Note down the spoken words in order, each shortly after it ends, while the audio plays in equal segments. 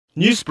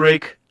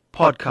Newsbreak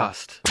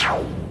Podcast.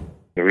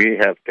 We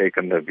have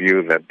taken the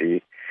view that the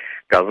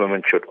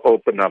government should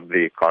open up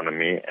the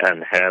economy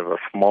and have a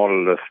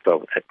small list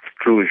of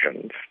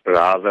exclusions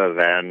rather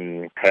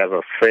than have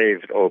a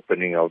phased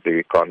opening of the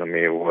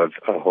economy with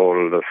a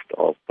whole list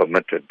of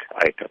permitted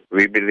items.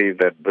 We believe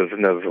that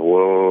business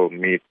will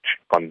meet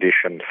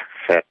conditions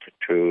set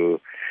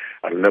to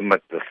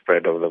limit the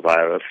spread of the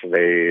virus.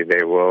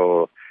 They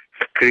will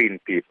screen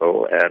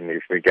people, and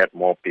if we get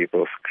more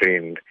people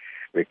screened,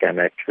 we can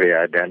actually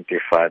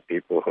identify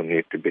people who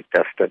need to be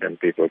tested, and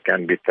people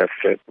can be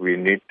tested. We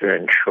need to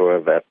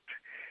ensure that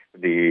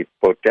the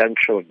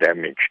potential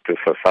damage to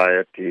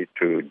society,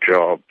 to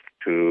jobs,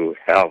 to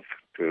health,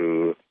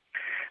 to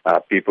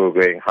people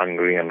going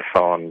hungry and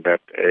so on,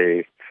 that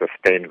a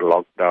sustained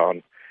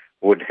lockdown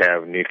would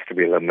have needs to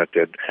be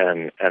limited,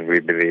 and we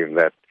believe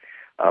that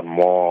a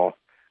more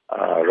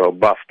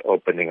robust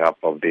opening up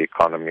of the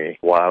economy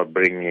while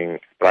bringing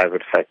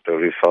private sector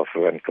resources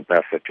and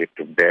capacity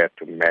to bear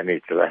to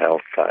manage the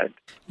health side.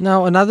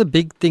 Now, another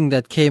big thing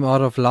that came out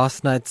of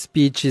last night's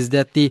speech is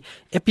that the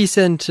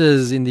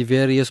epicenters in the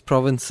various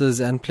provinces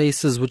and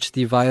places which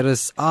the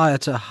virus are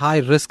at a high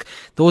risk,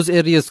 those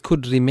areas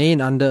could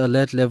remain under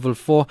alert level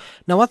 4.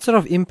 Now, what sort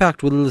of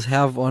impact will this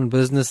have on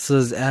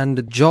businesses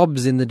and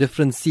jobs in the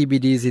different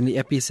CBDs in the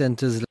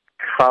epicenters?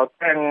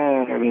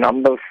 Gauteng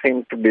numbers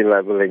seem to be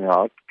leveling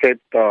out. Cape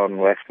Town,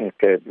 Western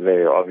Cape,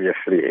 they're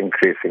obviously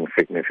increasing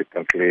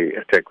significantly.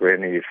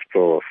 eThekwini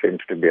still seems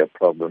to be a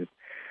problem.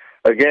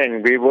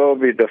 Again, we will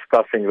be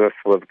discussing this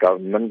with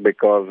government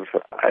because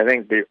I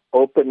think the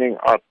opening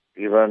up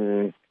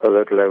even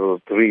alert level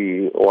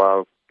 3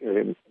 while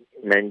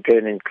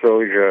maintaining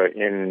closure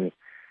in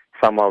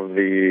some of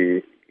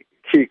the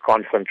key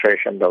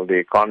concentrations of the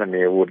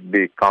economy would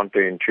be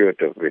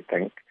counterintuitive, we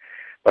think.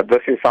 But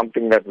this is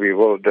something that we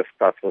will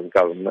discuss with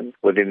government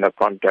within the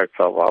context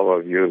of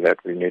our view that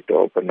we need to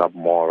open up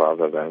more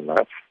rather than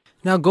less.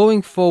 Now,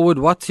 going forward,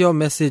 what's your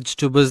message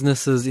to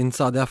businesses in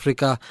South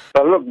Africa?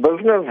 Well, look,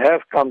 business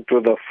has come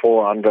to the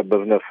fore under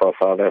Business for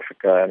South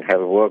Africa and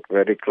have worked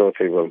very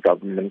closely with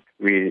government.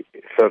 We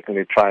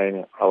certainly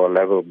trying our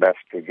level best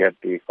to get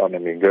the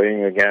economy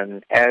going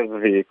again. As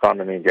the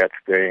economy gets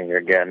going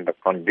again, the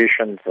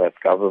conditions that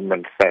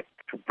government set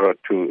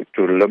to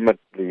limit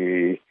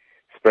the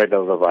spread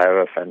of the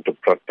virus and to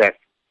protect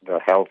the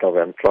health of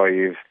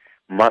employees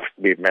must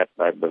be met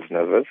by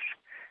businesses.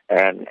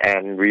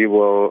 And we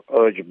will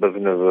urge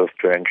businesses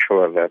to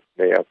ensure that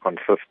they are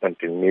consistent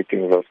in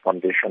meeting those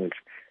conditions.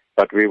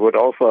 But we would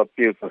also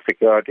appeal to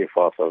security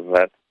forces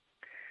that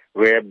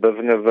where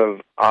businesses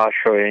are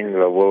showing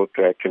the will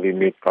to actually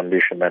meet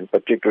conditions, and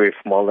particularly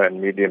small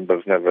and medium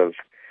businesses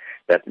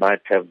that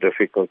might have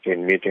difficulty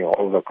in meeting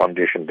all the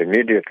conditions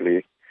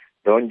immediately,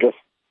 don't just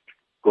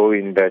go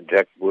in their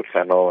jackboots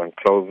and all and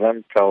close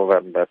them. Tell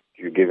them that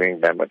you're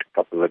giving them a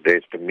couple of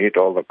days to meet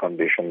all the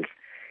conditions.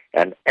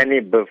 And any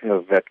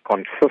business that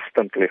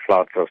consistently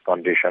flouts those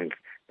conditions,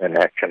 then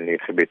action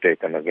needs to be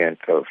taken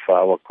against those. So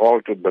our call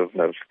to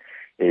business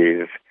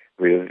is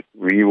we're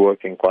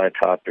working quite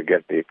hard to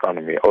get the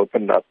economy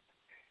opened up.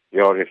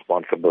 Your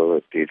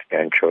responsibility is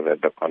to ensure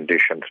that the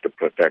conditions to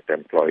protect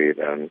employees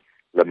and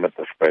limit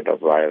the spread of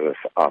virus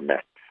are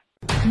met.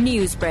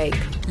 Newsbreak,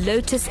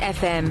 Lotus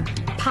FM,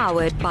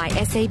 powered by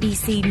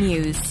SABC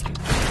News.